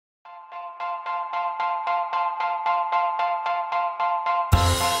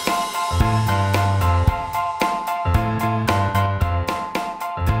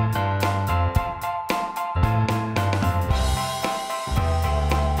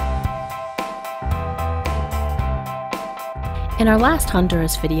In our last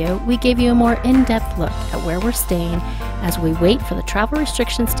Honduras video, we gave you a more in-depth look at where we're staying as we wait for the travel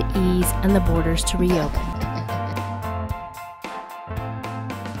restrictions to ease and the borders to reopen.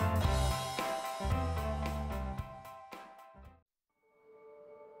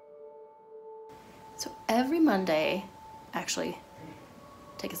 So every Monday, actually,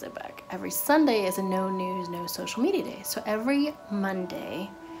 take a step back, every Sunday is a no news, no social media day. So every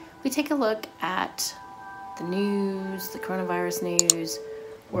Monday, we take a look at the news, the coronavirus news,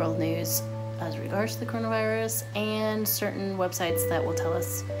 world news as regards to the coronavirus, and certain websites that will tell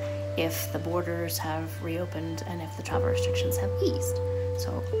us if the borders have reopened and if the travel restrictions have eased.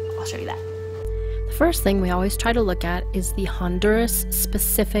 So I'll show you that. The first thing we always try to look at is the Honduras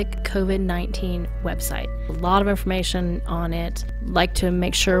specific COVID-19 website. A lot of information on it. Like to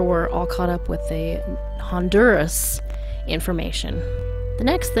make sure we're all caught up with the Honduras information. The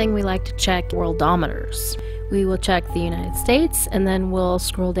next thing we like to check worldometers. We will check the United States and then we'll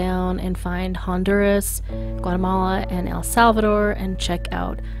scroll down and find Honduras, Guatemala, and El Salvador and check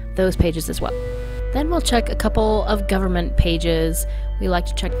out those pages as well. Then we'll check a couple of government pages. We like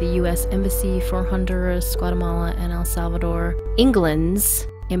to check the U.S. Embassy for Honduras, Guatemala, and El Salvador. England's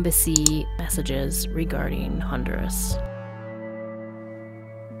embassy messages regarding Honduras.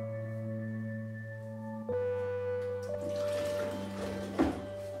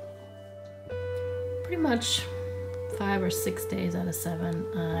 Pretty much 5 or 6 days out of 7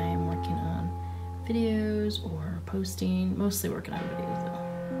 I'm working on videos or posting, mostly working on videos though.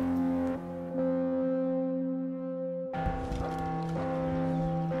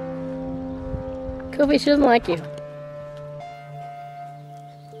 Kobe, she doesn't like you.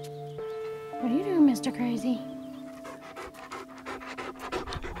 What are you doing, Mr. Crazy?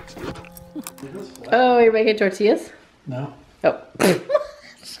 Oh, you're making tortillas? No. Oh. What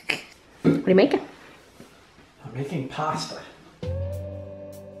are you making? I'm making pasta.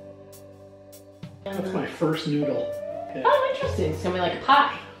 That's my first noodle. Okay. Oh, interesting. It's gonna be like a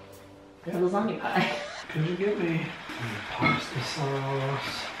pie. A lasagna pie. Could you get me pasta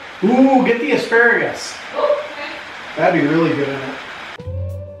sauce? Ooh, get the asparagus. Oh, okay. That'd be really good in it.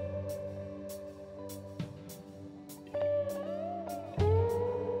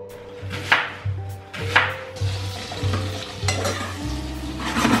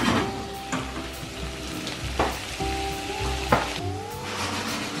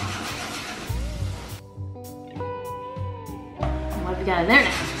 What have we got in there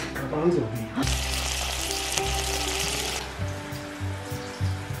now? Garbanzo beans.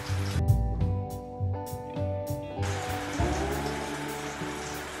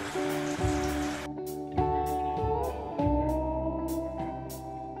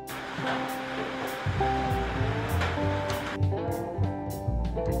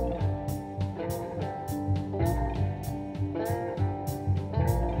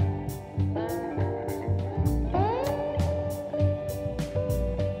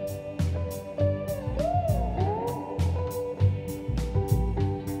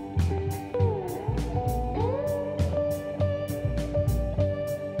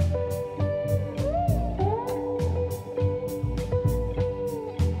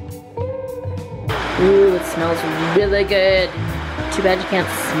 Ooh, it smells really good. Too bad you can't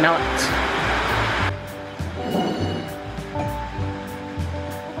smell it.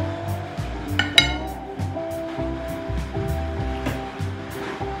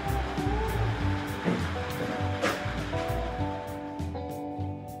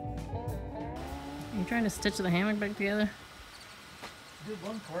 Are you trying to stitch the hammock back together? Did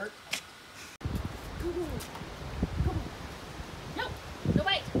one part. No! No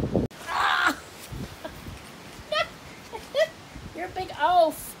way! You're a big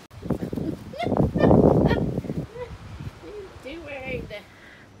oaf. What are you doing?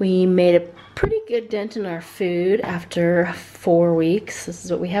 We made a pretty good dent in our food after 4 weeks. This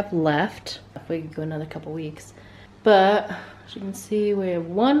is what we have left. We could go another couple weeks. But as you can see, we have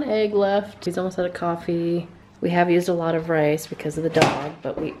 1 egg left. He's almost out of coffee. We have used a lot of rice because of the dog,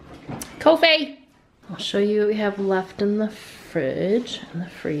 but we... Kofi! I'll show you what we have left in the fridge and the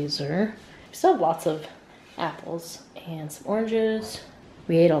freezer. We still have lots of apples and some oranges.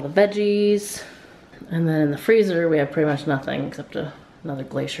 We ate all the veggies. And then in the freezer, we have pretty much nothing except another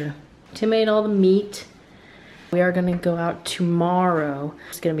glacier. Tim ate all the meat. We are gonna go out tomorrow.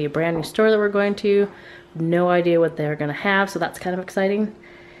 It's gonna be a brand new store that we're going to. No idea what they're gonna have, so that's kind of exciting.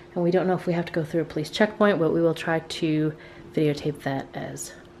 And we don't know if we have to go through a police checkpoint, but we will try to videotape that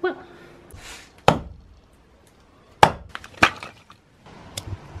as well.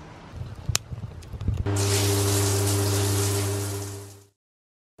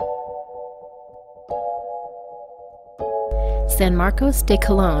 San Marcos de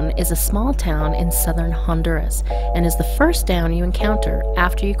Colón is a small town in southern Honduras and is the first town you encounter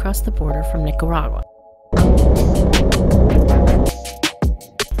after you cross the border from Nicaragua.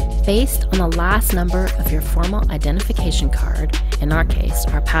 Based on the last number of your formal identification card, in our case,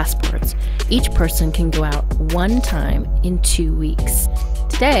 our passports, each person can go out one time in 2 weeks.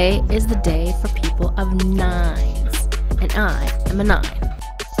 Today is the day for people of 9s, and I am a 9.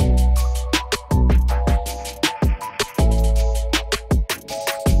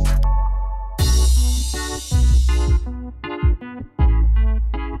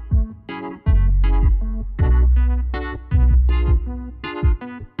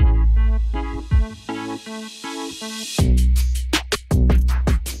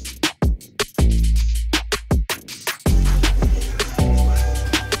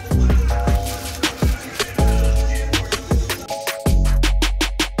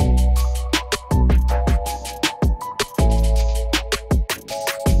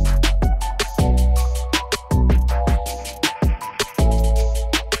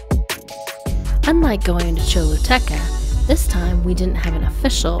 Unlike going to Choluteca, this time we didn't have an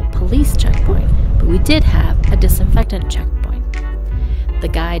official police checkpoint, but we did have a disinfectant checkpoint. The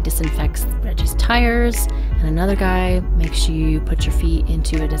guy disinfects Reggie's tires, and another guy makes you put your feet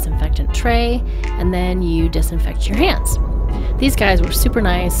into a disinfectant tray, and then you disinfect your hands. These guys were super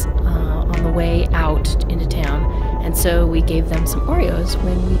nice on the way out into town, and so we gave them some Oreos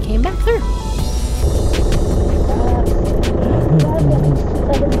when we came back through.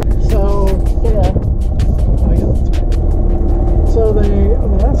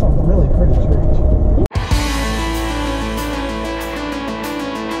 That's a really pretty church.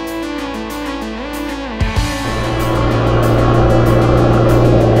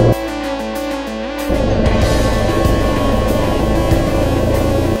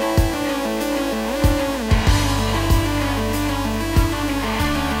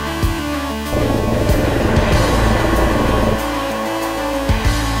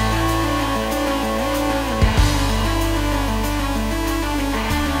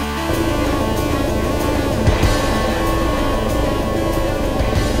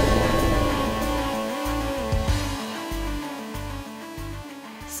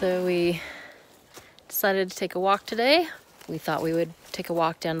 So we decided to take a walk today. We thought we would take a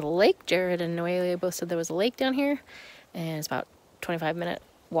walk down to the lake. Jared and Noelia both said there was a lake down here, and it's about a 25-minute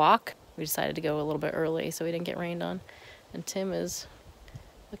walk. We decided to go a little bit early so we didn't get rained on. And Tim is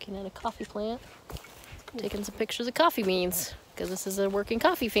looking at a coffee plant, taking some pictures of coffee beans, because this is a working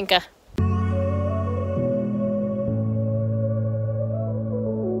coffee finca.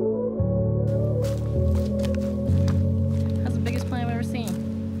 That's the biggest plant I've ever seen.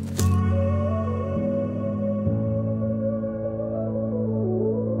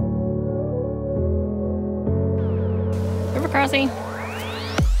 River crossing.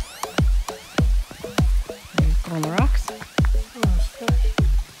 On the rocks.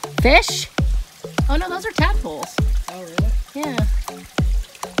 Fish? Oh no, those are tadpoles. Oh really? Yeah.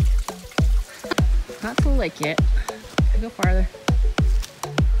 Not to the lake yet. Go farther.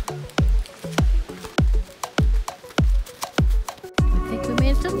 I think we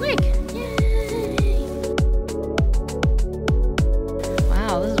made it to the lake. Yay!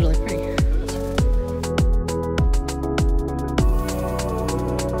 Wow, this is really pretty.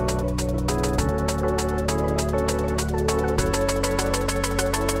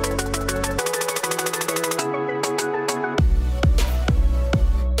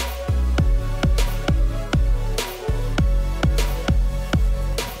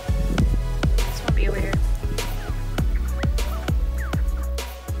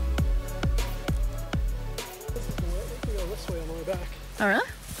 All right.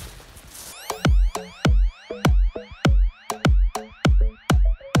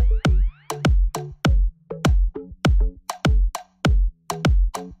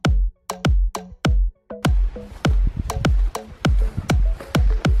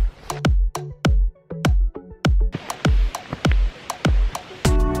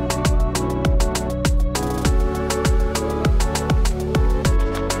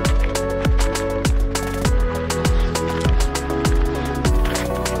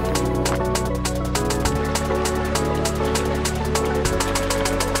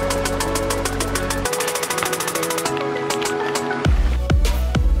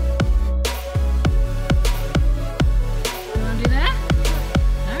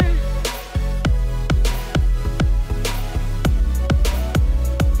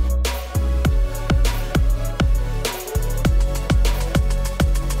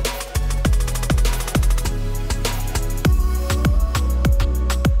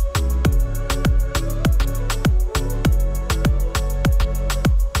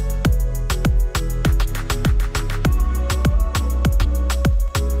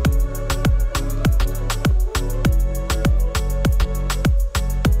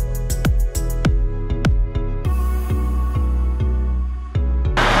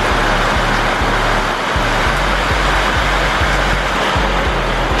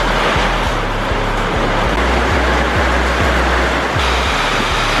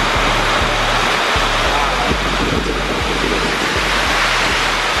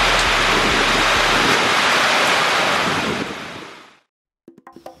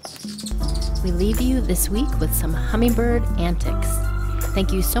 you this week with some hummingbird antics.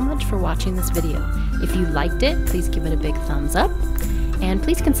 Thank you so much for watching this video. If you liked it, please give it a big thumbs up, and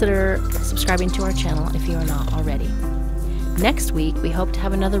please consider subscribing to our channel if you are not already. Next week, we hope to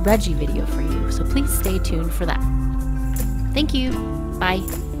have another Reggie video for you, so please stay tuned for that. Thank you.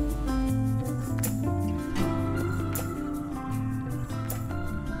 Bye.